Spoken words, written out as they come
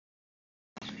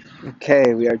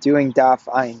Okay, we are doing Daf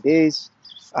Ayin Beis.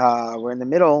 We're in the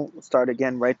middle. We'll start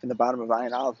again right from the bottom of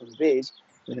Ayin Aleph from the Beis.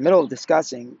 We're in the middle of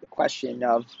discussing the question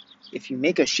of if you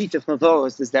make a sheet of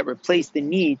Mavos, does that replace the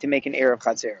need to make an Erev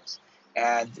Chatzeros?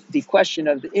 And the question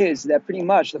of is that pretty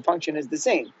much the function is the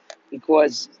same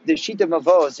because the sheet of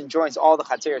Mavos enjoins all the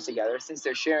Chatzeros together. Since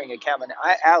they're sharing a common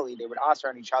alley, they would answer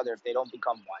on each other if they don't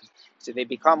become one. So they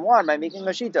become one by making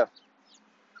a sheet of.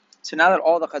 So now that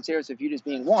all the chatzeros are viewed as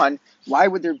being one, why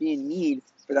would there be a need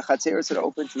for the chatzeros that are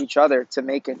open to each other to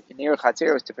make an ear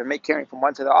chatzeros to permit carrying from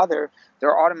one to the other?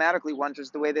 They're automatically one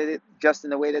just in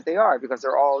the way that they are because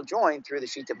they're all joined through the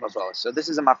sheet of mavos. So this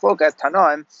is a machlokas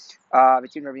tanoim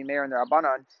between Rabbi Meir and the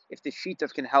Rabbanan if the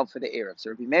sheetah can help for the erev. So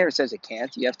Rabbi Meir says it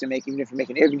can't. You have to make even if you make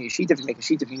an erev, you need a sheetah. If you make a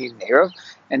sheetah, you need an erev.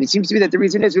 And it seems to be that the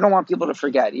reason is we don't want people to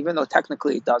forget, even though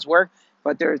technically it does work.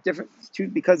 But there's different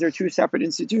because they're two separate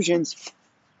institutions,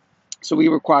 so we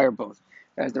require both.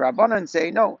 As the Rabbanan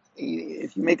say, no,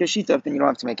 if you make a shituf, then you don't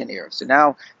have to make an erev. So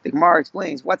now the Gemara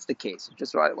explains what's the case.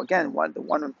 Just so again, the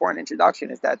one important introduction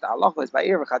is that the halacha is by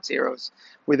erev chatzeros,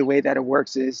 where the way that it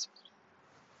works is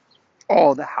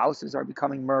all the houses are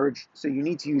becoming merged. So you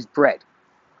need to use bread.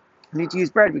 You need to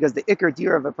use bread because the ikar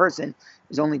dir of a person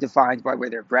is only defined by where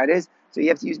their bread is. So you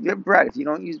have to use bread. If you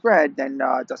don't use bread, then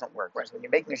it doesn't work. Whereas when you're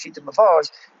making a sheet of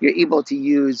mafos, you're able to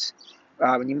use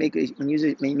when you make a sheet of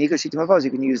mafos, you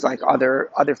can use like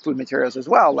other food materials as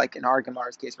well. Like in our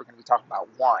Gemara's case, we're going to be talking about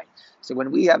wine. So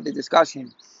when we have the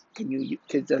discussion,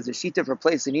 does a sheet of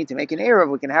replace the need to make an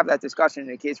erev? We can have that discussion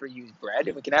in a case where you use bread,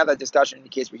 and we can have that discussion in a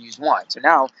case where you use wine. So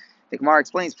now the Gemara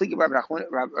explains, Pligiba Rabbi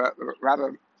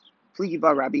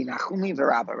Nachumi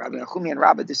v'Rabba. Rabbi Nachumi and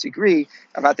Rabba disagree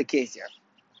about the case here.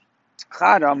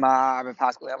 When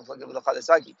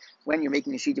you're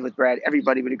making a sheetah with bread,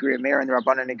 everybody would agree. Meir and the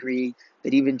Rabbanan agree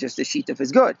that even just a sheetah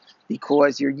is good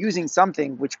because you're using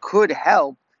something which could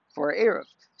help for erev.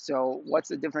 So what's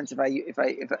the difference if I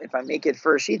make it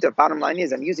for a sheetah? Bottom line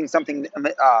is I'm using something.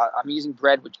 I'm using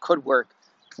bread which could work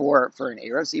for an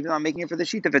erev. So even though I'm making it for the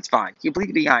sheetah, it's fine. You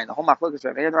believe the yain. The whole machlokas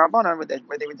Rav and the Rabbanan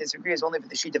where they would disagree is only if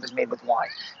the sheetah is made with wine.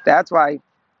 That's why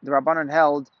the Rabbanan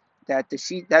held that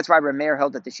that's why Rameir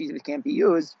held that the sheet can't be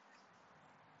used,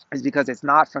 is because it's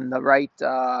not from the right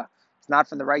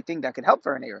thing that could help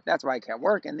for an Erev. That's why it can't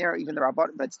work. And there, even the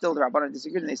Rabbanan, but still the Rabbanan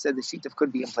disagreed, and they said the sheetah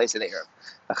could be in place of the Erev.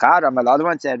 The other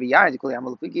one said, if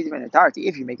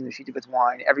you're making the sheetah with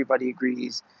wine, everybody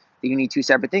agrees that you need two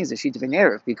separate things, the sheetah and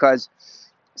Erev, because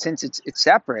since it's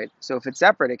separate, so if it's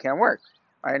separate, it can't work.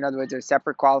 Right? In other words, there's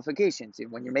separate qualifications.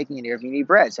 When you're making an Erev, you need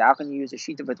bread. So how can you use a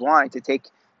sheetah with wine to take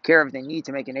care of the need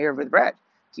to make an Erev with bread?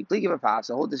 Keep leaking of a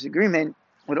whole disagreement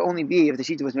would only be if the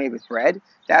sheetah was made with bread.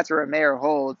 That's where a mayor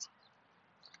holds,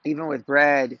 even with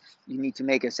bread, you need to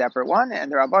make a separate one.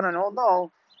 And the Rabbanan all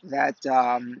know that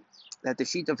that the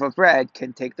sheet of bread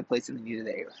can take the place of the need of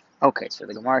the Erev. Okay, so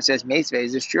the Gemara says, Meisvei,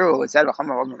 is this true? It said,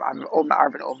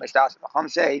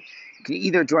 say, you can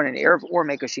either join an Erev or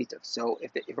make a sheet of. So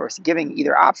if we're giving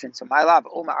either option, so my love,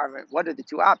 Oma Arvin, what are the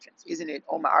two options? Isn't it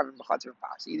Oma Arvin B'chatzar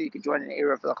Pas? Either you could join an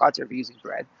Erev for the Chatzar for using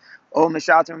bread, or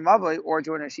Meshatzar Mavoy, or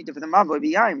join a sheet for the Mavoy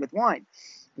B'yayin with wine.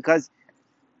 Because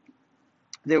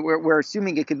that we're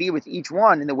assuming it could be with each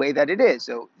one in the way that it is.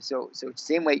 So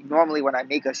same way normally when I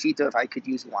make a shita, if I could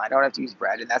use wine, I don't have to use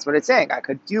bread, and that's what it's saying. I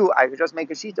could just make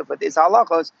a shita, but this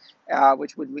halachos,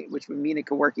 which would mean it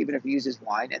could work even if it uses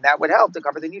wine, and that would help to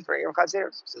cover the need for erev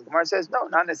chaseros. So the Gemara says no,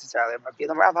 not necessarily.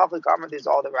 There's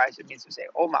all the rights it means to say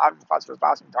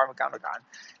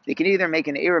they can either make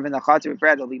an erev in the chaser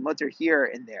bread, it'll be mutter here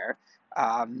and there,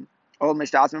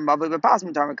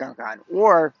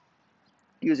 or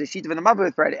use a sheet of the mother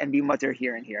with bread and be mutter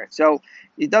here and here. So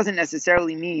it doesn't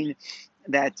necessarily mean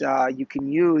that you can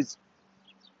use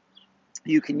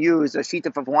a sheet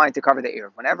of wine to cover the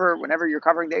erev. Whenever you're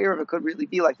covering the erev, it could really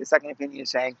be like the second opinion is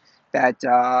saying that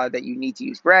that you need to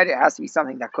use bread. It has to be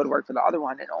something that could work for the other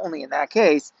one, and only in that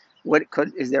case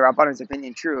is there Rabbanan's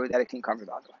opinion true that it can cover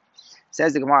the other one.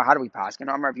 Says the Gemara, how do we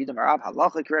paskin? Amar Rabbi Marav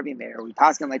halacha Rabbi Meir. We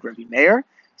paskin like Rabbi Meir,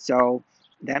 so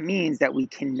that means that we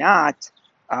cannot.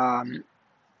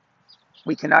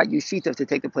 We cannot use shitov to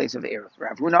take the place of erev.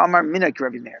 Rav Huna Amar Minak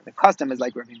Rabbi Meir. The custom is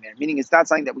like Rabbi Meir, meaning it's not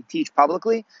something that we teach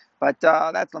publicly, but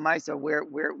that's lamaisa where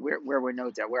we're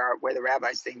notes at, where the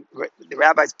rabbis think the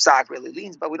rabbis psak really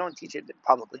leans, but we don't teach it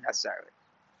publicly necessarily.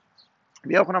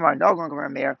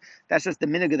 That's just the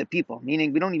minhag of the people,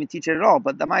 meaning we don't even teach it at all.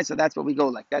 But the ma'isa, that's what we go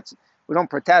like. We don't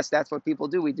protest. That's what people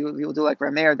do. People do like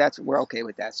Rabbi Meir. We're okay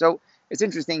with that. So it's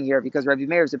interesting here because Rabbi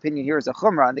Meir's opinion here is a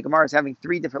chumrah, and the Gemara is having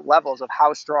three different levels of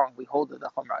how strong we hold to the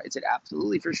chumrah. Is it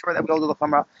absolutely for sure that we hold to the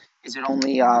chumrah? Is it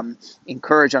only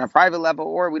encouraged on a private level,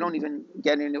 or we don't even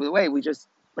get into the way? We just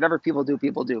whatever people do,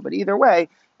 people do. But either way,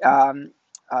 um,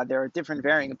 there are different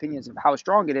varying opinions of how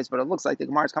strong it is, but it looks like the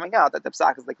Gemara is coming out that the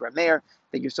psak is like Rameir,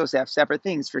 that you're supposed to have separate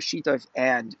things for Shitov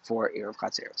and for Erev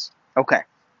Chatzeros. Okay.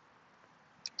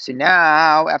 So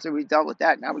now, after we dealt with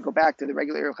that, now we go back to the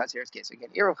regular Erev Chatzeros case. Again,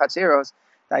 Erev Chatzeros,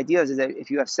 the idea is that if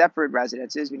you have separate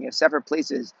residences, when you have separate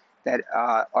places that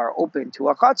are open to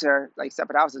a Chatzer, like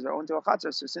separate houses are open to a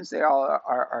Chatzer, so since they all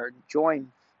are joined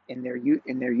in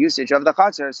their usage of the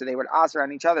Chatzer, so they would answer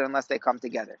on each other unless they come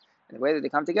together. And the way that they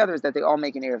come together is that they all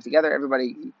make an Erev together.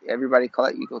 Everybody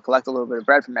collect, you collect a little bit of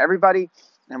bread from everybody,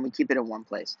 and we keep it in one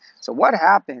place. So what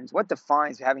happens, what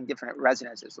defines having different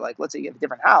residences? Like, let's say you have a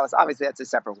different house, obviously that's a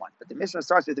separate one. But the Mishnah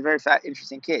starts with a very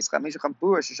interesting case. You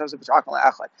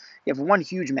have one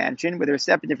huge mansion where there's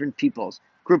seven different peoples,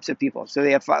 groups of people. So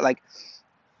they have like,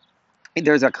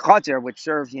 there's a chater which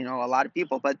serves, a lot of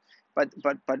people, but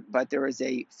there is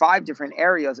a 5 different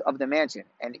areas of the mansion,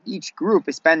 and each group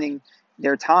is spending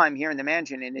their time here in the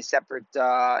mansion in a separate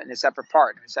part, in a separate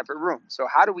room. So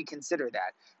how do we consider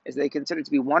that? Is they considered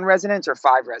to be one residence or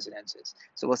 5 residences?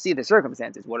 So we'll see the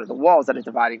circumstances. What are the walls that are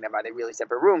dividing them? Are they really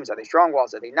separate rooms? Are they strong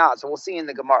walls? Are they not? So we'll see in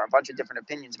the Gemara a bunch of different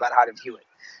opinions about how to view it.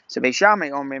 So Beis Shammai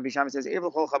says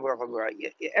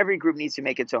every group needs to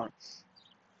make its own.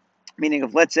 Meaning,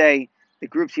 if let's say the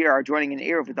groups here are joining an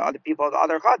Erev with the other people of the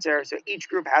other Chatzar, so each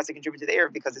group has to contribute to the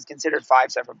Erev because it's considered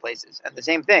 5 separate places. And the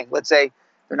same thing, let's say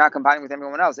they're not combining with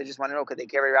everyone else, they just want to know could they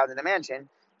carry around in the mansion,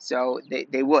 so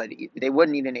they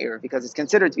wouldn't need an Erev because it's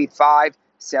considered to be 5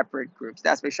 separate groups.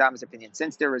 That's Beis Shammai's opinion.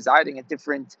 Since they're residing at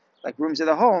different like rooms of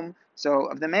the home, so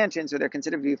of the mansion, so they're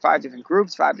considered to be 5 different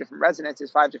groups, 5 different residences,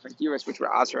 5 different diras which were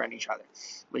asur on each other.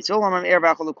 One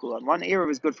Erev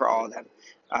is good for all of them.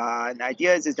 And the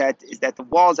idea is that the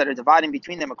walls that are dividing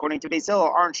between them, according to Beis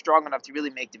Hillel, aren't strong enough to really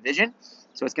make division.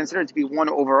 So it's considered to be one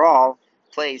overall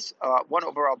place, one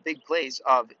overall big place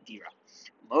of dira.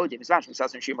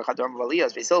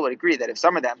 Beis Hillel would agree that if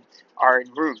some of them are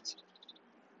in rooms,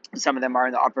 some of them are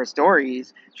in the upper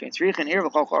stories, their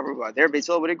Beis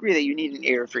Hillel would agree that you need an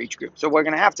ear for each group. So we're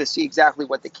going to have to see exactly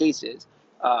what the case is.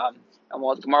 And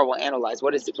the Gemara will analyze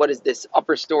what is this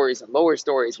upper stories and lower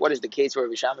stories. What is the case where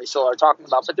Beis Shammai and Beis Hillel are talking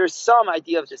about? But there's some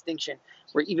idea of distinction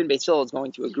where even Beis Hillel is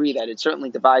going to agree that it certainly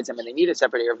divides them, and they need a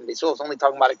separate area. Beis Hillel is only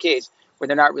talking about a case where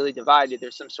they're not really divided.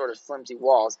 There's some sort of flimsy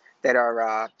walls that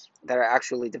are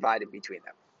actually divided between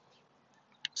them.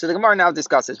 So the Gemara now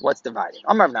discusses what's dividing.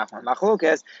 Amar Nachman,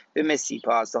 machlokes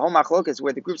b'mesipas. The whole machlokes is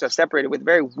where the groups are separated with a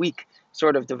very weak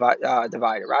sort of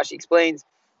divider. Rashi explains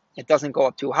it doesn't go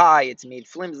up too high. It's made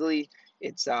flimsily.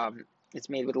 It's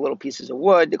made with little pieces of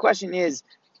wood. The question is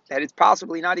that it's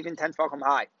possibly not even 10 tefachim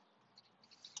high.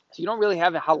 So you don't really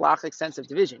have a halachic sense of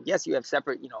division. Yes, you have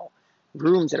separate,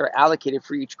 rooms that are allocated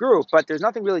for each group, but there's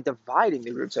nothing really dividing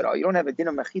the groups at all. You don't have a din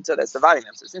of mechitza that's dividing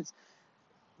them. So since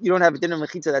you don't have a din of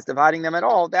mechitza that's dividing them at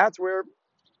all, that's where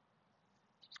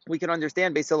we can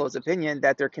understand Beis Hillel's opinion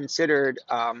that they're considered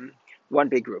one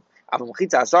big group. But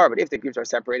if the groups are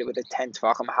separated with a 10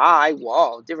 tefachim high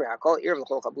wall, then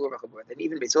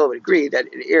even Beis Hillel would agree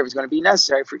that an erev is going to be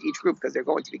necessary for each group because they're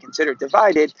going to be considered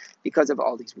divided because of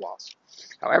all these walls.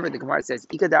 However, the Gemara says,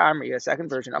 a second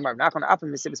version,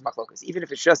 even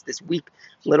if it's just this weak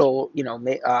little,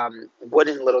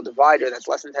 wooden little divider that's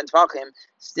less than 10 tefachim,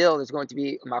 still there's going to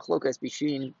be a machlokas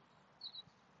between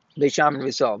Beis Shammai and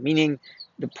Beis Hillel, meaning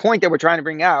the point that we're trying to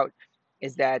bring out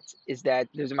is that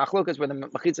there's a machlokas where the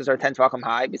machitzas are 10 tefachim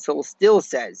high. Beis Hillel still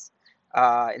says,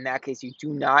 in that case, you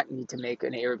do not need to make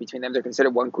an area between them. They're considered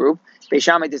one group. Beis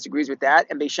Shammai disagrees with that,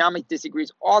 and Beis Shammai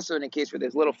disagrees also in a case where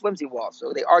there's little flimsy walls.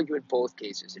 So they argue in both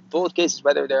cases. In both cases,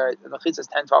 whether the machitzas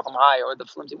 10 tefachim high or the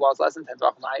flimsy walls less than 10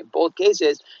 tefachim high, in both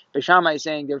cases, Beis Shammai is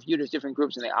saying they're viewed as different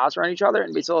groups and they answer on each other,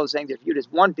 and Beis Hillel is saying they're viewed as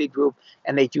one big group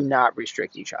and they do not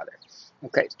restrict each other.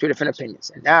 Okay, 2 different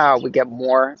opinions. And now we get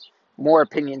more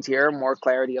opinions here, more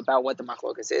clarity about what the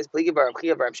machlokas is. Reb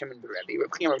Shimon,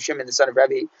 the son of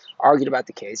Rebbe, argued about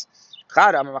the case. The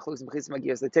machlokas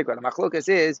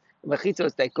is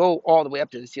mechitzos that go all the way up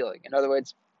to the ceiling. In other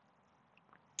words,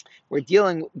 we're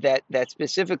dealing that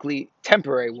specifically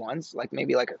temporary ones, like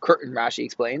maybe like a curtain, Rashi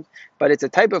explained, but it's a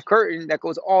type of curtain that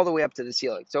goes all the way up to the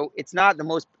ceiling. So it's not the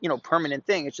most permanent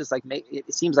thing. It's just like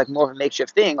it seems like more of a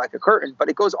makeshift thing, like a curtain, but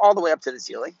it goes all the way up to the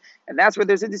ceiling, and that's where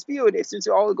there's a dispute. Since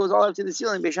it goes all up to the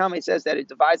ceiling, Beis Shammai says that it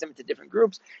divides them into different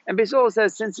groups, and Beis Hillel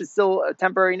says since it's still a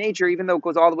temporary nature, even though it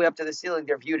goes all the way up to the ceiling,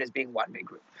 they're viewed as being one big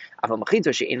group. If the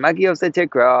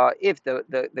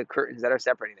curtains that are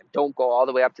separating them don't go all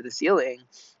the way up to the ceiling,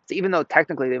 so even though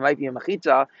technically they might be a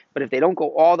mechitza, but if they don't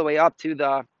go all the way up to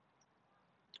the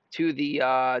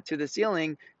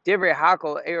ceiling, divrei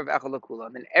hakol erev echad lekula,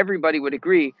 then everybody would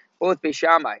agree both Beis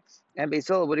Shammai and Beis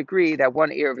Hillel would agree that one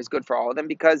eruv is good for all of them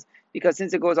because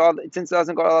since it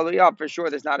doesn't go all the way up, for sure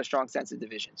there's not a strong sense of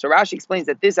division. So Rashi explains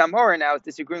that this Amora now is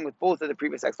disagreeing with both of the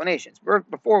previous explanations.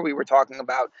 Before we were talking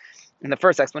about in the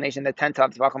first explanation that 10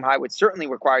 Tefachim high would certainly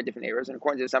require different eruvs, and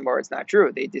according to this Amora, it's not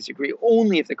true. They disagree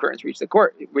only if the curtains reach the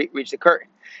curtain,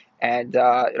 and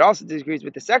it also disagrees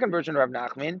with the second version of Rav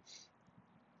Nachman,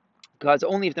 because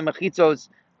only if the mechitzos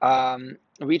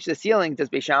reach the ceiling does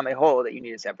Beis Shammai hold that you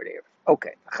need a separate eruv.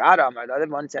 Okay. The other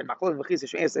one said no, the machlokas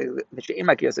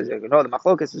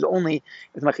is only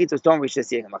if the mechitzos don't reach the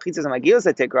ceiling. Mechitzos magios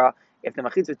tikra. If the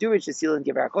mechitzos do reach the ceiling,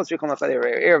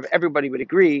 everybody would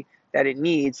agree that it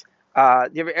needs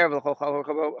that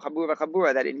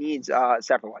it needs a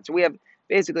separate one. So we have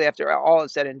basically, after all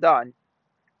is said and done,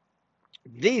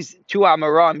 these two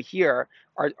Amoram here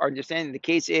are understanding the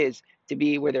case is to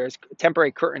be where there's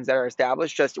temporary curtains that are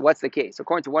established. Just what's the case?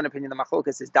 According to one opinion, the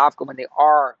machlokas is dafka when they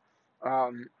are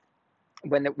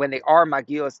when they are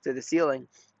magios to the ceiling.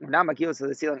 When not magios to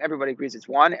the ceiling, everybody agrees it's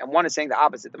one, and one is saying the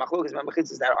opposite. The machlokas and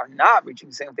mechitzos that are not reaching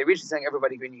the ceiling, if they reach the ceiling,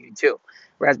 everybody agrees you need two.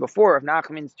 Whereas before, Rav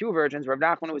Nachman's two versions, Rav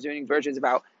Nachman was doing versions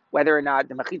about whether or not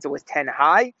the mechitza was 10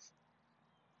 high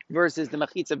versus the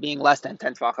mechitza being less than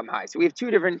 10 tefachim high. So we have two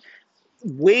different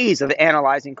ways of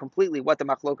analyzing completely what the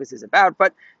machlokas is about,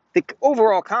 but the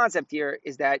overall concept here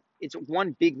is that it's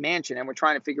one big mansion, and we're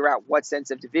trying to figure out what sense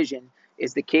of division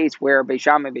is the case where Beis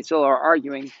Shammai and Beis Hillel are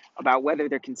arguing about whether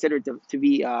they're considered to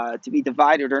be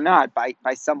divided or not by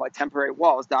somewhat temporary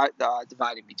walls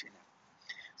divided between them.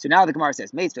 So now the Gemara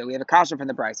says, Meitzvah, we have a kasha from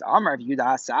the Brisa. Amar Rav Yehuda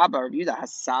HaSabar. Rav Yehuda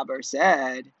HaSabar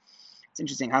said, it's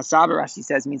interesting. HaSabar, Rashi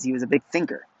says, means he was a big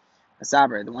thinker.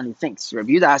 HaSabar, the one who thinks. Rav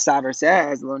Yehuda HaSabar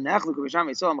says, Lo nechluku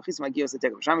b'Shammai Yisrael machis magios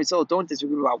l'tekel. B'Shammai Yisrael don't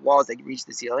disagree about walls that reach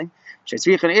the ceiling.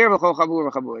 Shetzrich an eruv l'chol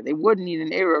chabur v'chabur. They would need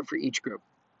an eruv for each group.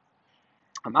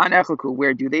 Aman echluku,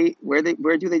 where do they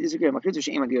disagree? Machitzos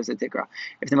she'im magios l'tekra.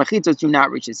 If the machitzos do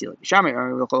not reach the ceiling, B'Shammai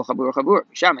eruv l'chol chabur v'chabur.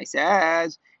 B'Shammai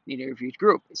says you need an eruv for each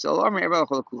group. So Amar eruv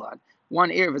l'chol kulan. One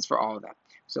eruv is for all of them.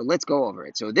 So let's go over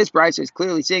it. So this Brisa is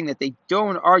clearly saying that they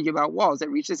don't argue about walls that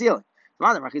reach the ceiling. So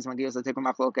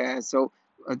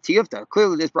Tiyufta,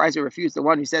 clearly this Brisa refused the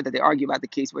one who said that they argue about the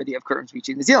case where they have curtains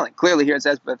reaching the ceiling. Clearly here it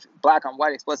says, but black on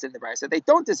white explicit in the Brisa, they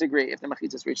don't disagree if the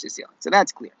mechitzos reach the ceiling. So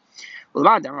that's clear. To the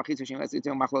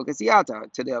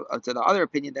other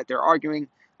opinion that they're arguing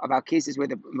about cases where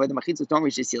the mechitzos don't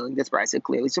reach the ceiling, this Brisa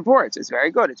clearly supports. It's very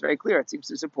good. It's very clear. It seems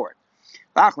to support.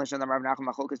 According to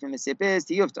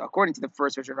the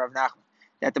first version of Rav Nachman,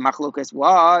 that the machlokas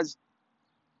was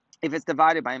if it's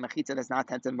divided by a mechitza that's not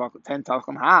 10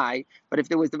 tefachim high, but if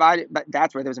there was divided, but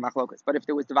that's where there was a machlokas. But if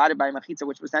there was divided by a mechitza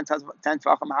which was 10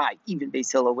 tefachim high, even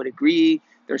Beis Hillel would agree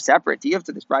they're separate.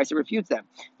 Tiyufta, this Brisa refutes them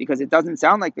because it doesn't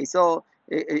sound like Beis Hillel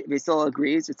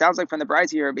agrees. It sounds like from the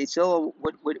Brisa here, Beis Hillel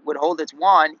would hold it's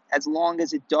one as long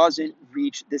as it doesn't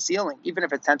reach the ceiling. Even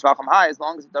if it's 10 tefachim high, as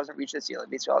long as it doesn't reach the ceiling,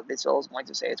 Beis Hillel is going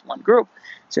to say it's one group.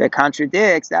 So it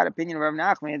contradicts that opinion of Rav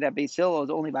Nachman that Beis Hillel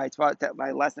is only by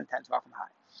less than 10 tefachim high.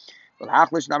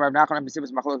 According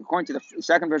to the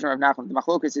second version of Nachman, the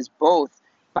machlokas is both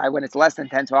by when it's less than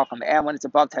 10 tefachim and when it's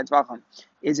above 10 tefachim.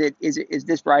 Is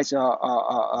this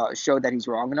Brisa show that he's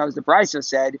wrong? In other words, the Brisa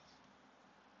said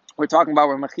we're talking about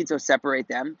where mechitzos separate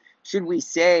them. Should we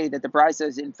say that the Brisa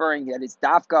is inferring that it's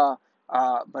dafka,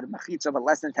 but a mechitza but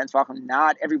less than 10 tefachim?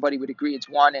 Not everybody would agree it's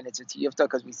one and it's a tiyufta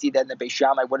because we see that in the Beis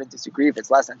Shammai wouldn't disagree if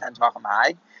it's less than 10 tefachim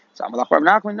high. So I'm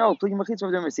not going to know. They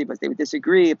would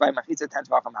disagree by mechitza 10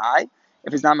 tefachim high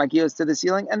if it's not magios to the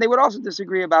ceiling, and they would also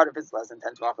disagree about if it's less than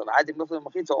 10 tefachim high. The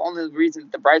only reason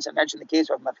that the Brisa mentioned the case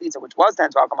of mechitza, which was 10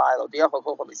 tefachim high,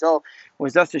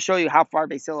 was just to show you how far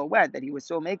Beis Hillel went. That he was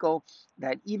so makel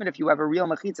that even if you have a real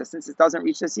mechitza, since it doesn't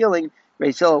reach the ceiling,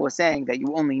 Beis Hillel was saying that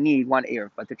you only need one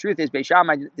eruv. But the truth is, Beis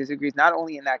Shammai disagrees not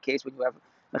only in that case when you have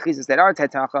mechitzas that are 10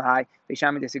 tefachim high. Beis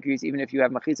Shammai disagrees even if you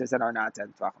have mechitzas that are not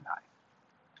 10 tefachim high.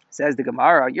 Says the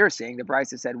Gemara, you're saying the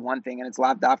Brisa said one thing and it's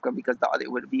lav dafka because the other,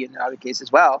 it would be in another case as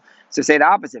well. So say the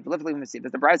opposite. But the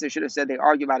Brisa should have said they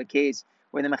argue about a case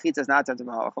where the mechitza is not 10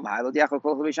 tefachim high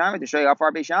to show you how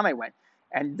far Beis Shammai went.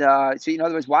 And so in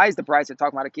other words, why is the Brisa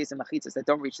talking about a case of mechitzas that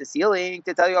don't reach the ceiling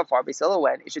to tell you how far Beis Hillel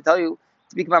went? It should tell you,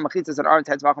 speak about mechitzas that aren't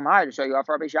 10 tefachim high to show you how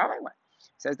far Beis Shammai went.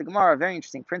 Says the Gemara, a very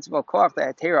interesting principle, koach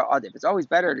le'atera adif. It's always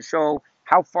better to show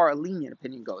how far a lenient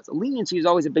opinion goes. A leniency is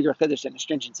always a bigger chiddush than a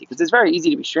stringency, because it's very easy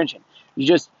to be stringent. You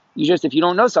just if you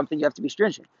don't know something, you have to be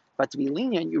stringent. But to be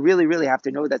lenient, you really, really have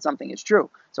to know that something is true.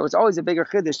 So it's always a bigger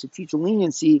chiddush to teach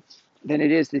leniency than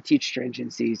it is to teach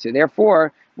stringency. So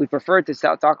therefore, we prefer to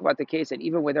talk about the case that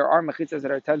even where there are mechitzas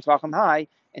that are 10 tvachim high,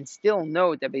 and still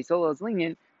note that Beis Hillel is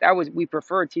lenient, we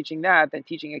prefer teaching that than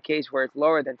teaching a case where it's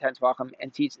lower than 10 tvachim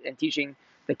and teaching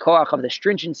the koach of the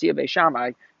stringency of Beis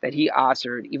Shammai that he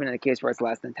asered even in a case where it's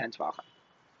less than 10 tvachim.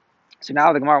 So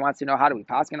now the Gemara wants to know, how do we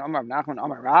paskin? Amar Nachman,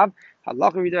 Amar Rav,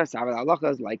 halacha rida savar.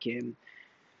 Halacha is like him.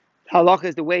 Halacha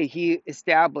is the way he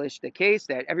established the case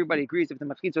that everybody agrees if the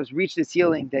mechitzos reach the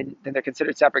ceiling, then they're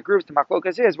considered separate groups. The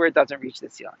machlokas is where it doesn't reach the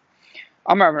ceiling.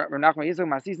 Amar Nachman Yisrael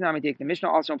Masis Namidik. The Mishnah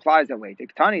also implies that way. The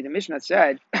Mishnah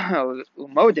said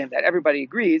umodim that everybody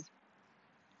agrees.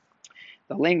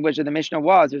 The language of the Mishnah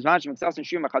was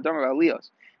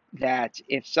that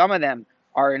if some of them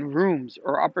are in rooms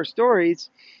or upper stories,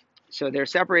 so they're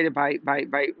separated by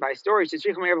stories,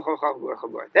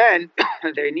 then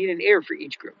they need an ear for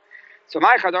each group. So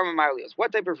my chadar and my alios,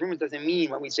 what type of rooms does it mean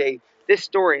when we say this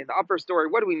story in the upper story?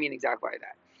 What do we mean exactly by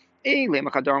that? If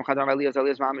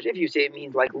you say it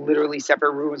means like literally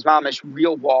separate rooms, mamish,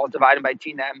 real walls divided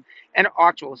between them, and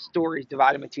actual stories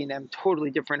divided between them, totally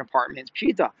different apartments,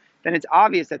 pshita, then it's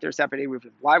obvious that they're separate rooms.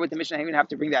 Why would the Mishnah even have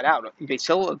to bring that out? Beis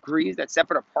Hillel agrees that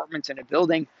separate apartments in a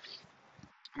building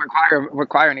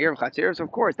require an ear of chatzir. So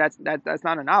of course that's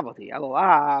not a novelty.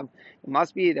 It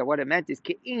must be that what it meant is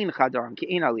ke'in chadarim,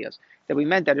 ke'in aliyos. That we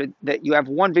meant that you have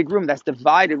one big room that's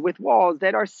divided with walls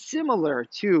that are similar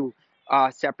to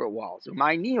separate walls. So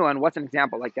my neo, and what's an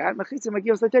example like that? Mechitzim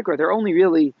magios letikra. They're only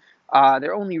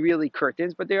really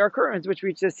curtains, but they are curtains which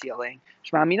reach the ceiling.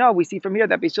 Shema mina. We see from here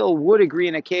that Beis Hillel would agree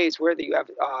in a case where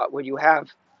you have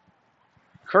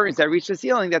curtains that reach the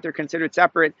ceiling, that they're considered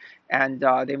separate, and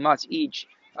they must each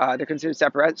they're considered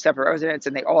separate residents,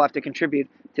 and they all have to contribute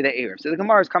to the Eruv. So the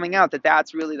Gemara is coming out that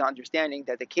that's really the understanding,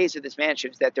 that the case of this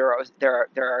mansion is that there are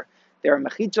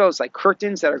mechitzos, like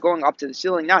curtains that are going up to the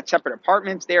ceiling, not separate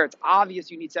apartments. There, it's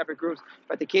obvious you need separate groups,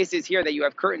 but the case is here that you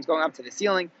have curtains going up to the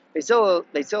ceiling. That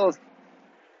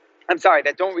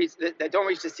don't reach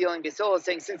the ceiling. Beis Hillel is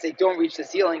saying since they don't reach the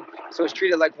ceiling, so it's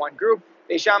treated like one group.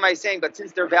 Beis Shammai is saying, but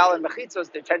since they're valid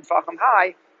mechitzos, they're 10 tefachim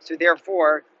high, so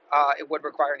therefore it would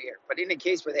require an ear. But in a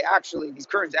case where these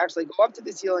curtains actually go up to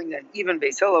the ceiling, then even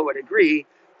Beis Hillel would agree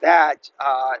that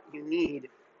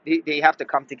they have to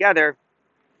come together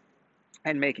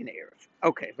and make an ear.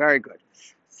 Okay, very good.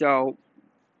 So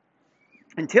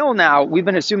until now, we've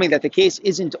been assuming that the case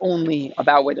isn't only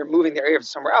about whether moving their eruv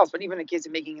somewhere else, but even in case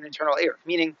of making an internal eruv,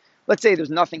 meaning, let's say there's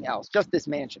nothing else, just this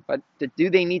mansion, but do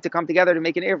they need to come together to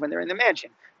make an eruv when they're in the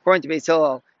mansion? According to Beis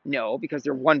Hillel, no, because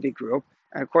they're one big group.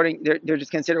 And they're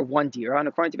just considered one dira. And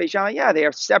according to Beis Shammai, yeah, they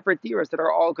have separate diras that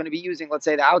are all going to be using, let's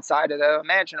say, the outside of the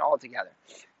mansion all together.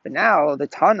 But now the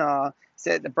Tana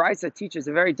said the Brisa teaches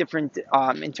a very different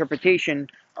interpretation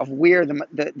of where the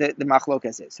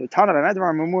machlokas is. So Tana,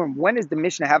 when does the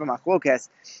Mishnah have a machlokas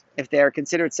if they're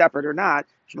considered separate or not?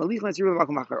 Only when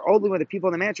the people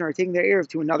in the mansion are taking their eruv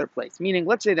to another place. Meaning,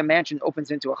 let's say the mansion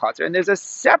opens into a chutzner, and there's a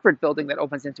separate building that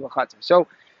opens into a chutzner. So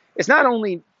it's not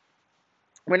only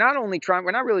we're not really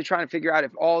trying to figure out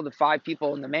if all the 5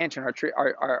 people in the mansion are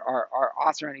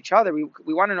aser on each other. We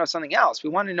want to know something else. We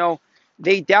want to know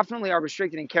they definitely are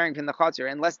restricted in caring from the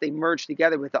chutzner unless they merge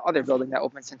together with the other building that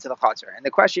opens into the chutzner. And the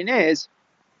question is,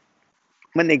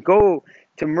 when they go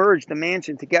to merge the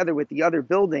mansion together with the other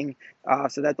building,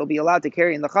 so that they'll be allowed to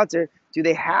carry in the chutzner, do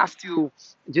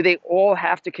they all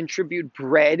have to contribute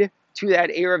bread to that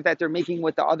eruv that they're making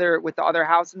with the other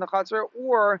house in the chutzner,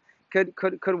 or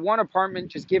could one apartment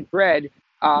just give bread,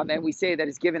 and we say that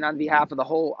it's given on behalf of the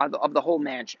whole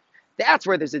mansion? That's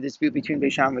where there's a dispute between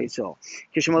Beis Shammai and Beis Hillel.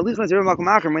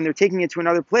 When they're taking it to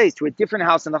another place, to a different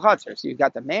house in the chutzner. So you've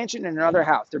got the mansion and another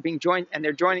house. They're being joined, and they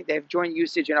have joint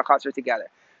usage in a chutzner together.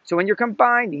 So when you're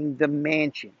combining the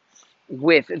mansion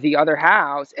with the other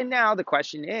house, and now the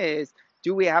question is,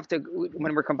 do we have to,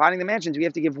 when we're combining the mansions, do we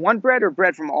have to give one bread or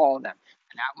bread from all of them?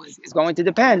 And that is going to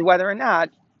depend whether or not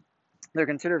they're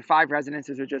considered 5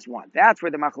 residences or just one. That's where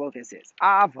the machlokas is.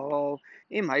 Avol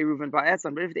im hayruven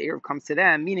ba'etzlan. But if the eruv comes to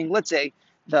them, meaning let's say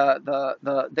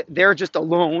they're just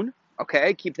alone.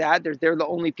 Okay, keep that. They're the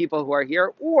only people who are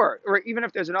here, or even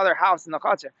if there's another house in the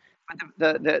chutzner,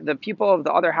 but the people of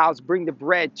the other house bring the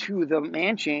bread to the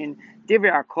mansion. And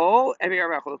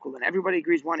everybody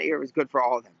agrees one eruv is good for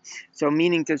all of them. So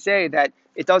meaning to say that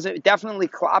it doesn't definitely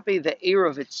copy the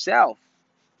eruv itself,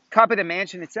 copy the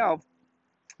mansion itself,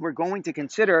 we're going to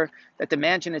consider that the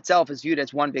mansion itself is viewed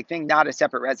as one big thing, not as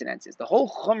separate residences. The whole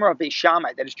chumrah of Beis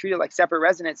Shammai that is treated like separate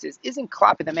residences isn't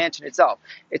klape the mansion itself.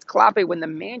 It's klape when the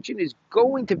mansion is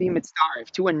going to be mitzaref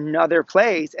to another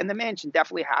place, and the mansion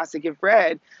definitely has to give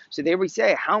bread. So there we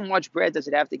say, how much bread does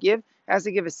it have to give? It has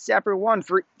to give a separate one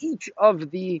for each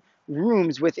of the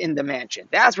rooms within the mansion.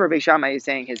 That's where Beis Shammai is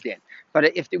saying his din.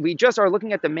 But if we just are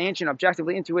looking at the mansion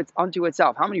objectively unto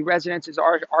itself, how many residences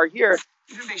are here?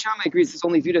 Even Beis Shammai agrees it's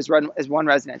only viewed as one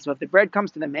residence. So if the bread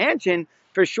comes to the mansion,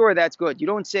 for sure that's good. You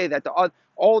don't say that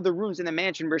all the rooms in the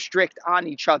mansion restrict on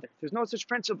each other. There's no such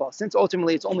principle. Since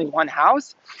ultimately it's only one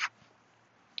house,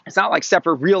 it's not like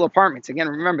separate real apartments. Again,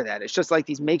 remember that. It's just like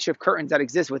these makeshift curtains that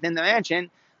exist within the mansion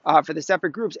for the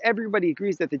separate groups. Everybody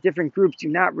agrees that the different groups do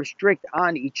not restrict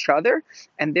on each other,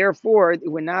 and therefore it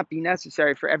would not be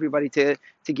necessary for everybody to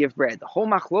give bread. The whole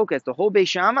machlokas, the whole Beis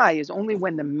Shammai is only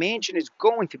when the mansion is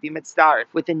going to be mitzdaref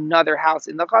with another house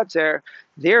in the Chatzar.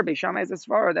 There, Beis Shammai is a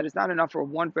svara that it's not enough for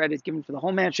one bread is given for the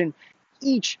whole mansion.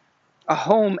 Each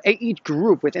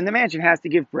group within the mansion has to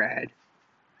give bread.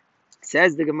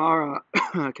 Says the Gemara,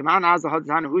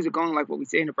 who's it going like what we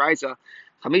say in the Brisa?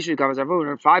 5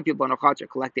 people in a chatzar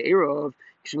collect the Eruv.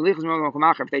 If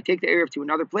they take the Eruv to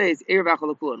another place,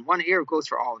 and one Eruv goes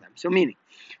for all of them. So meaning,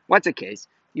 what's the case?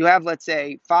 You have, let's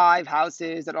say, 5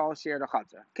 houses that all share the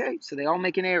chatzar. Okay, so they all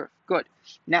make an Eruv. Good.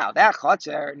 Now, that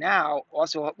chatzar now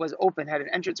also was open, had an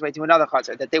entranceway to another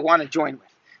chatzar that they want to join with.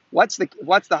 What's the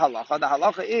halacha? The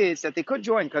halacha is that they could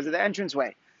join because of the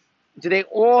entranceway. Do they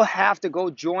all have to go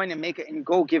join and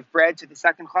go give bread to the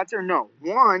second chatzar? No.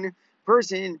 One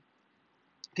person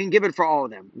can give it for all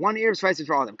of them. One erev suffices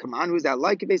for all of them. Come on, who's that?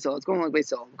 Like Beis Hillel. It's going like Beis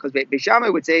Hillel. Because Beis Shammai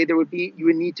would say you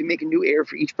would need to make a new erev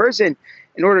for each person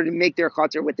in order to make their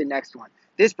chatzar with the next one.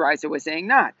 This brisa was saying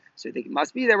not. So it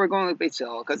must be that we're going like Beis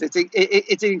Hillel because it's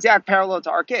an exact parallel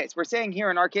to our case. We're saying here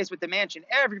in our case with the mansion,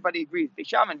 everybody agrees. Beis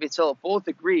Shammai and Beis Hillel both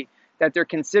agree that they're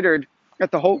considered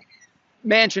that the whole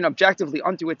mansion objectively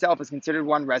unto itself is considered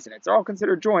one residence. They're all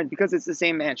considered joint because it's the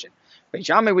same mansion. Beis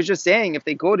Shammai was just saying if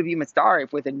they go to be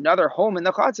mitzdaref with another home in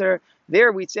the chatzar,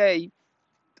 there we say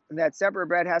that separate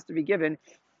bread has to be given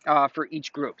for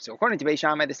each group. So according to Beis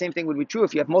Shammai, the same thing would be true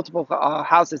if you have multiple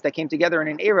houses that came together in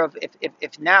an eruv.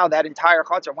 If now that entire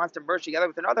chatzar wants to merge together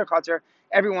with another chatzar,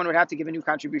 everyone would have to give a new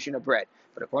contribution of bread.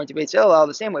 But according to Beis Hillel,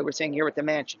 the same way we're saying here with the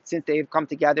mansion, since they've come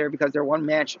together because they're one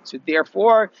mansion. So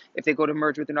therefore, if they go to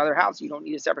merge with another house, you don't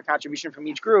need a separate contribution from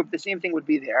each group. The same thing would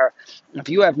be there. If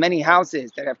you have many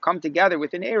houses that have come together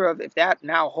with an eruv, if that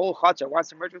now whole chatzar wants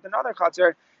to merge with another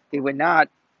chatzar, they would not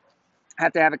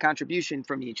have to have a contribution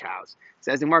from each house. It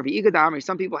says in Marvi,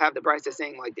 some people have the brisa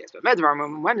saying like this. But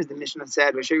when is the Mishnah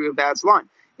said, if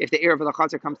the eruv of the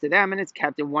chatzar comes to them and it's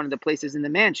kept in one of the places in the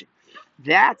mansion?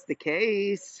 That's the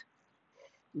case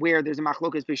where there's a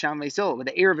machlokas Beis Shammai Beis Hillel, where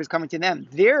the eruv is coming to them.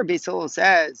 There, Beis Hillel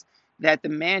says that the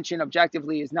mansion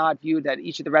objectively is not viewed that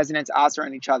each of the residents aser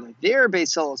on each other. There,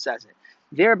 Beis Hillel says it.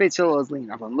 There, Beis Hillel is leaning.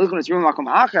 But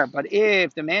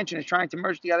if the mansion is trying to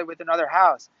merge together with another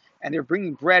house, and they're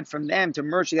bringing bread from them to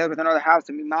merge together with another house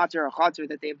to be matzah or chatzar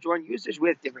that they have joint usage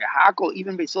with,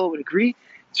 even Beis Hillel would agree.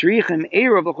 Each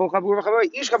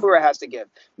chabura has to give,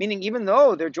 meaning even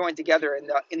though they're joined together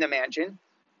in the mansion,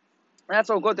 that's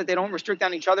all good that they don't restrict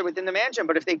on each other within the mansion.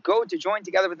 But if they go to join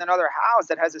together with another house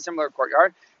that has a similar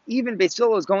courtyard, even Beis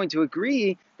Hillel is going to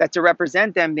agree that to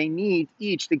represent them, they need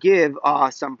each to give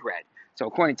some bread. So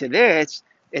according to this,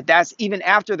 that's even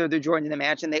after they're joined in the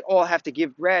mansion, they all have to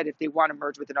give bread if they want to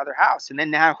merge with another house. And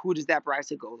then now, who does that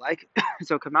brisa go like?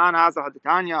 So Kaman Azah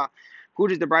Hadatanya. Who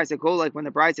does the brisa go like when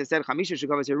the brisa said Chamisha should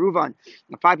go as Yeruvan?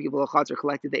 The 5 people of Chatzar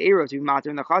collected the Eruv to be matter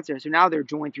in the Chatzar. So now they're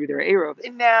joined through their Eruv.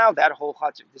 And now that whole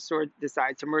Chatzar, the sword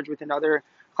decides to merge with another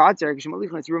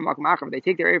Chatzar. They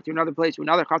take their Eruv to another place, to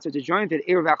another Chatzar to join with it.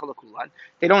 Eruv Achalakulan.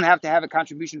 They don't have to have a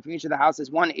contribution from each of the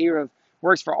houses. One Eruv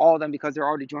works for all of them because they're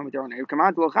already joined with their own Eruv.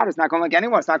 Kaman Tulachad is not going like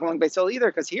anyone. It's not going like Beis Hillel either,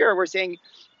 because here we're saying,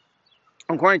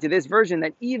 according to this version,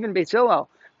 that even Beis Hillel,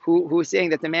 who is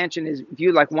saying that the mansion is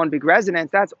viewed like one big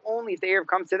residence, that's only if the eruv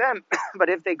comes to them. But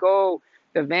if they go,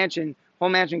 the whole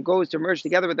mansion goes to merge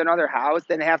together with another house,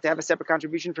 then they have to have a separate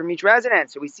contribution from each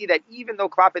residence. So we see that even though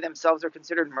klape themselves are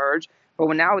considered merged, but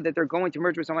now that they're going to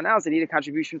merge with someone else, they need a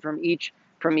contribution from each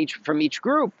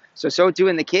group. So too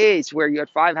in the case where you had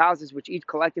 5 houses which each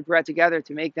collected bread together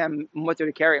to make them mutter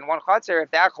to carry in one chatzar. If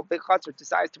that big chatzar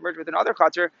decides to merge with another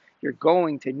chatzar, you're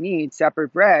going to need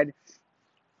separate bread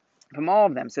from all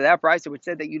of them. So that brisa which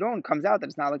said that you don't comes out that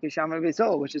it's not like Beis Shammai Beis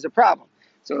Hillel, which is a problem.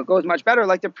 So it goes much better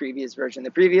like the previous version.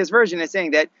 The previous version is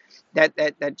saying that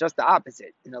just the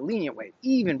opposite, in a lenient way.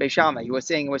 Even Beis Shammai, who was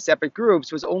saying it was separate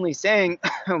groups, was only saying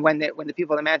when the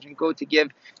people imagine go to give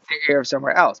the Erev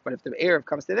somewhere else. But if the Erev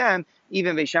comes to them,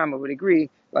 even Beis Shammai would agree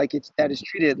like that is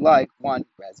treated like one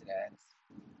residence.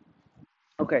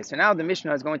 Okay, so now the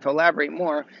Mishnah is going to elaborate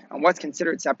more on what's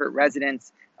considered separate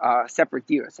residence, separate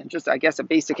diras. And just, I guess, a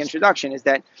basic introduction is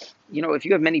that, if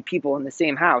you have many people in the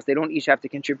same house, they don't each have to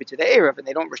contribute to the Erev, and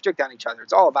they don't restrict on each other.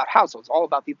 It's all about households, all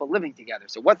about people living together.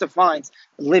 So what defines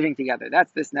living together?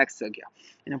 That's this next sugya,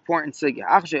 an important sugya.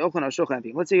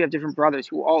 Let's say you have different brothers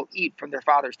who all eat from their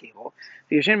father's table.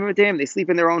 They sleep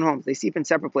in their own homes. They sleep in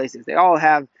separate places. They all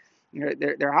have,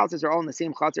 their houses are all in the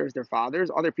same chutzner as their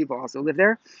fathers. Other people also live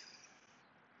there.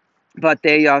 But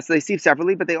they so they sleep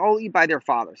separately, but they all eat by their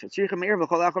father. So they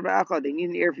need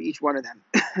an ear for each one of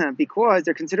them because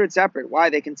they're considered separate. Why are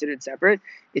they considered separate?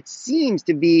 It seems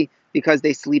to be because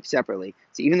they sleep separately.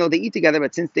 So even though they eat together,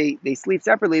 but since they sleep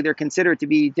separately, they're considered to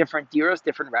be different diros,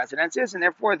 different residences, and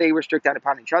therefore they restrict that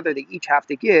upon each other. They each have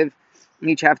to give to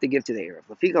the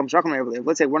Erev.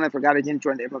 Let's say one of them forgot, I didn't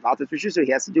join the Erev, so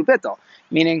he has to do bittul,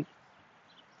 meaning,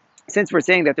 since we're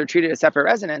saying that they're treated as separate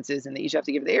residences and they each have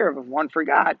to give the Erev, if one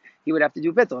forgot, he would have to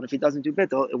do bittul. And if he doesn't do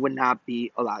bittul, it would not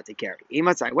be allowed to carry.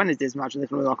 When is this?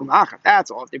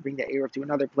 That's all if they bring the Erev to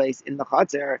another place in the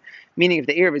Chatzar, meaning if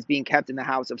the Erev is being kept in the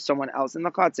house of someone else in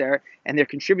the Chatzar and they're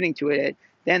contributing to it,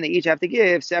 then they each have to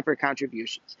give separate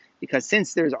contributions. Because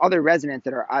since there's other residents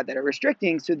that are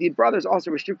restricting, so the brothers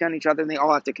also restrict on each other and they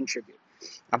all have to contribute.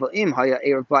 But if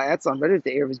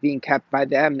the Erev is being kept by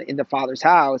them in the father's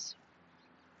house,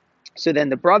 so then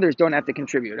the brothers don't have to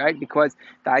contribute, right? Because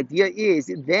the idea is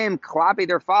them klape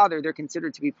their father, they're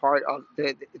considered to be part of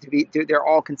they're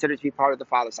all considered to be part of the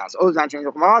father's house.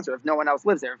 If no one else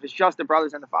lives there, if it's just the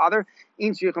brothers and the father, they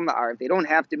don't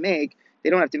have to make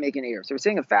an heir. So we're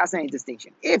saying a fascinating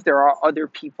distinction. If there are other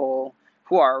people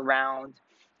who are around,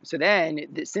 so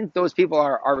then since those people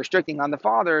are restricting on the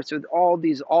father, so all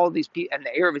these people and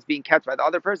the Erev is being kept by the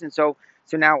other person, so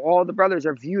now all the brothers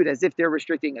are viewed as if they're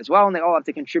restricting as well, and they all have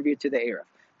to contribute to the Erev.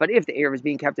 But if the Erev is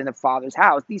being kept in the father's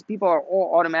house, these people are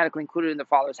all automatically included in the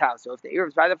father's house. So if the Erev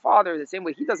is by the father, the same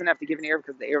way he doesn't have to give an Erev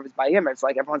because the Erev is by him. It's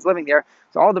like everyone's living there.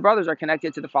 So all the brothers are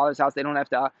connected to the father's house. They don't have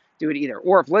to do it either.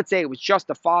 Or if, let's say, it was just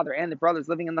the father and the brothers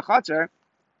living in the chutzner,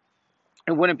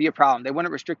 it wouldn't be a problem. They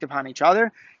wouldn't restrict upon each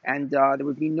other, and there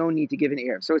would be no need to give an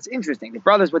Erev. So it's interesting. The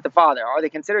brothers with the father, are they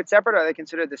considered separate or are they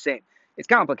considered the same? It's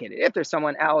complicated. If there's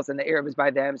someone else and the Erev is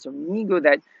by them, so nigu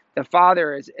that the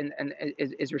father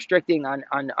is restricting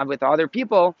on with other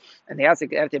people, and they have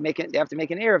to make an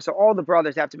Erev. So all the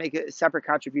brothers have to make separate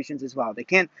contributions as well. They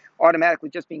can't automatically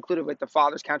just be included with the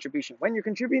father's contribution. When you're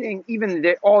contributing,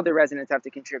 even all the residents have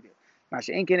to contribute.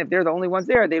 Masha if they're the only ones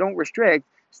there, they don't restrict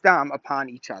stam upon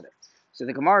each other. So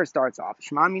the Gemara starts off,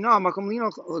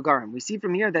 we see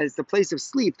from here that it's the place of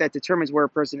sleep that determines where a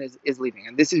person is leaving.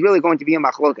 And this is really going to be a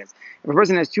machlokas. If a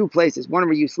person has two places, one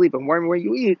where you sleep and one where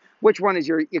you eat, which one is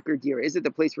your ikar dira? Is it the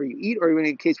place where you eat or in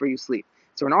the case where you sleep?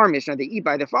 So in our Mishnah, they eat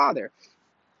by the father.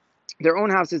 Their own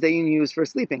houses they use for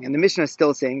sleeping. And the Mishnah is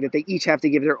still saying that they each have to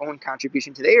give their own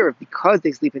contribution to the Erev because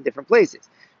they sleep in different places.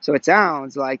 So it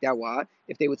sounds like that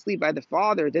if they would sleep by the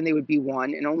father, then they would be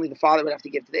one, and only the father would have to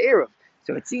give to the Erev.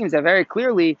 So it seems that very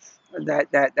clearly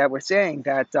that we're saying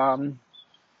that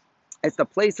it's the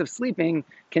place of sleeping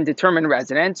can determine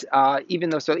residence. Even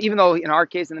though in our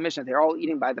case in the Mishnah they're all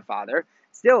eating by the father,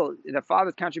 still the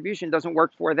father's contribution doesn't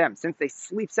work for them. Since they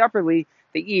sleep separately,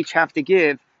 they each have to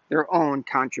give their own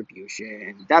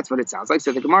contribution. That's what it sounds like.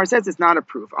 So the Gemara says it's not a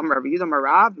proof. The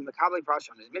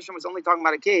Mishnah was only talking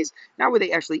about a case not where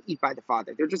they actually eat by the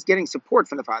father. They're just getting support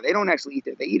from the father. They don't actually eat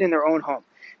there. They eat in their own home.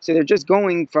 So they're just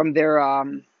going from their,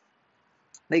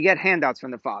 they get handouts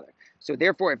from the father. So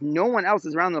therefore, if no one else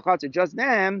is around the chutzner, just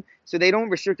them, so they don't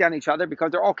restrict on each other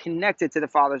because they're all connected to the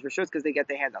father's rishus because they get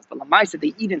the handouts. But Lamaisa,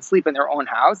 they eat and sleep in their own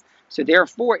house. So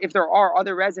therefore, if there are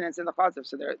other residents in the chutzner,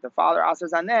 so the father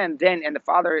asks on them, and the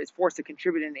father is forced to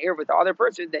contribute in the air with the other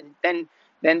person, then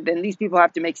these people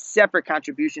have to make separate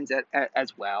contributions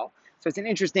as well. So it's an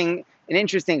interesting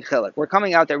chiluk. We're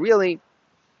coming out that really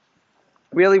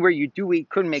where you do eat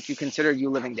could make you consider you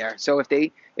living there. So if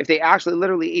they actually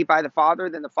literally eat by the father,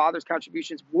 then the father's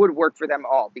contributions would work for them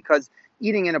all, because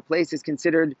eating in a place is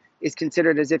considered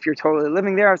as if you're totally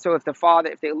living there. So if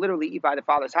they literally eat by the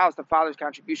father's house, the father's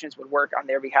contributions would work on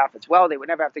their behalf as well. They would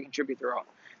never have to contribute their own.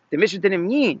 The Mishnah didn't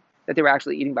mean that they were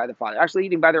actually eating by the father, actually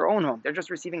eating by their own home. They're just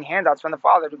receiving handouts from the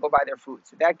father to go buy their food.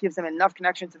 So that gives them enough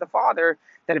connection to the father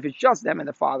that if it's just them and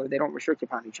the father, they don't restrict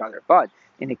upon each other. But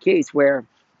in a case where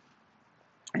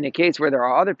In a case where there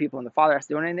are other people and the father has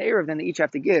to donate in the Erev, then they each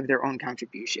have to give their own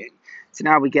contribution. So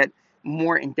now we get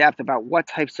more in depth about what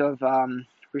types of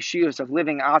Rishios of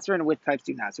living Aser and which types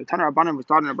do not. So Tanur Rabbanan was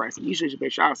taught in a brayso.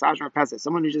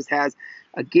 Someone who just has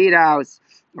a gatehouse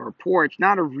or a porch,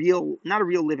 not a real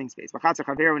living space.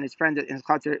 And his friend in the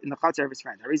chatzar of his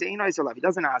friend. He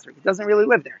doesn't Aser. He doesn't really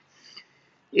live there.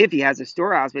 If he has a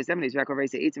storehouse,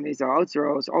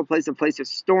 all place of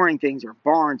storing things or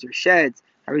barns or sheds,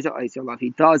 he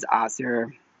does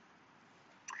aser.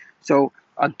 So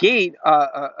a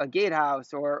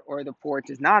gatehouse or the porch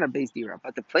is not a base dira,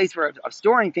 but the place where of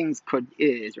storing things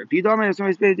is.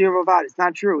 It's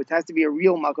not true. It has to be a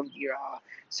real makom dira.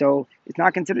 So it's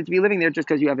not considered to be living there just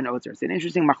because you have an otzer. It's an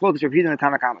interesting machlokes. Rabbi Yehuda and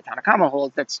Tanakama. Tanakama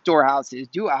holds that storehouses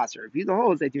do aser. Rabbi Yehuda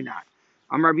holds they do not.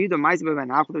 Rabbi Yehuda Ma'aseh ben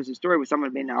Nachal. There's a story with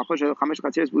someone ben Nachal. Chamish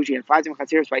chatzeres bushi and 5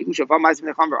 chatzeres by Usha. Ma'aseh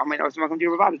ben Chamber.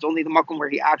 It's only the makom where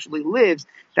he actually lives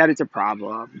that it's a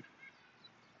problem.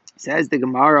 Says the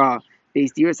Gemara,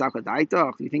 based here, you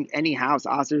think any house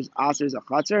asers a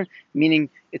chatzar? Meaning,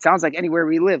 it sounds like anywhere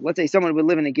we live. Let's say someone would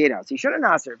live in a gatehouse. He shouldn't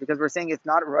aser because we're saying it's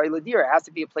not a roy ladira. It has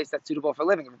to be a place that's suitable for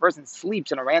living. If a person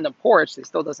sleeps in a random porch, they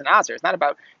still doesn't aser. It's not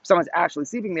about if someone's actually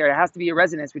sleeping there. It has to be a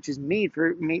residence which is made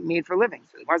for living.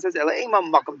 So the Gemara says, a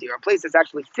place that's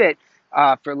actually fit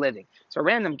for living. So a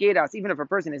random gatehouse, even if a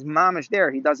person is mamish there,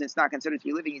 it's not considered to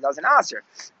be living. He doesn't aser.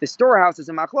 The storehouse is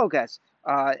a machlokas.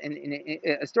 A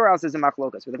storehouse is a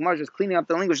machlokas. But the Gemara is just cleaning up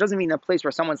the language doesn't mean a place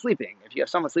where someone's sleeping. If you have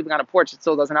someone sleeping on a porch, it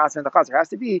still doesn't ask in the chaser. It has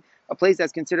to be a place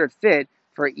that's considered fit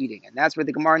for eating, and that's where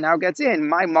the Gemara now gets in.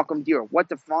 My makom dira. What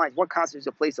constitutes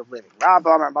a place of living? Rav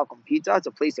Amar makom pizza. It's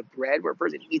a place of bread where a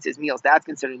person eats his meals. That's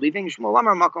considered living. Shmuel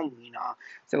Amar makom lina.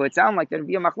 So it sounds like there'd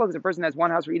be a machlokas. A person has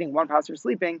one house for eating, one house for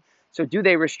sleeping. So do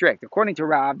they restrict? According to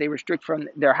Rav, they restrict from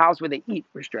their house where they eat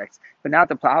restricts, but not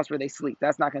the house where they sleep.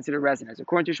 That's not considered residence.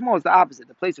 According to Shmuel, it's the opposite.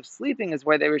 The place of sleeping is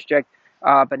where they restrict,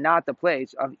 but not the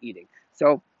place of eating.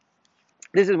 So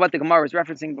this is what the Gemara was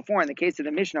referencing before in the case of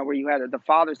the Mishnah where you had the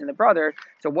fathers and the brother.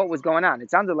 So what was going on? It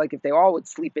sounded like if they all would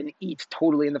sleep and eat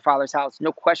totally in the father's house,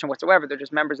 no question whatsoever, they're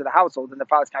just members of the household and the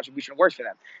father's contribution works for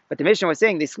them. But the Mishnah was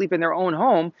saying they sleep in their own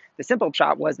home. The simple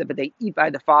shot was that but they eat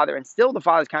by the father and still the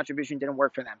father's contribution didn't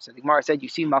work for them. So the Gemara said, you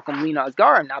see makom lina as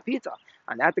garam, not pizza.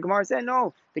 On that the Gemara said,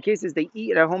 no, the case is they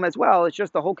eat at home as well. It's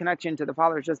just the whole connection to the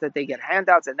father is just that they get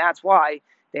handouts, and that's why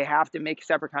they have to make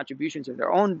separate contributions of their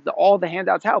own. All the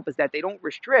handouts help is that they don't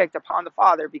restrict upon the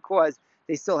father because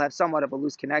they still have somewhat of a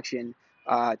loose connection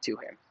to him.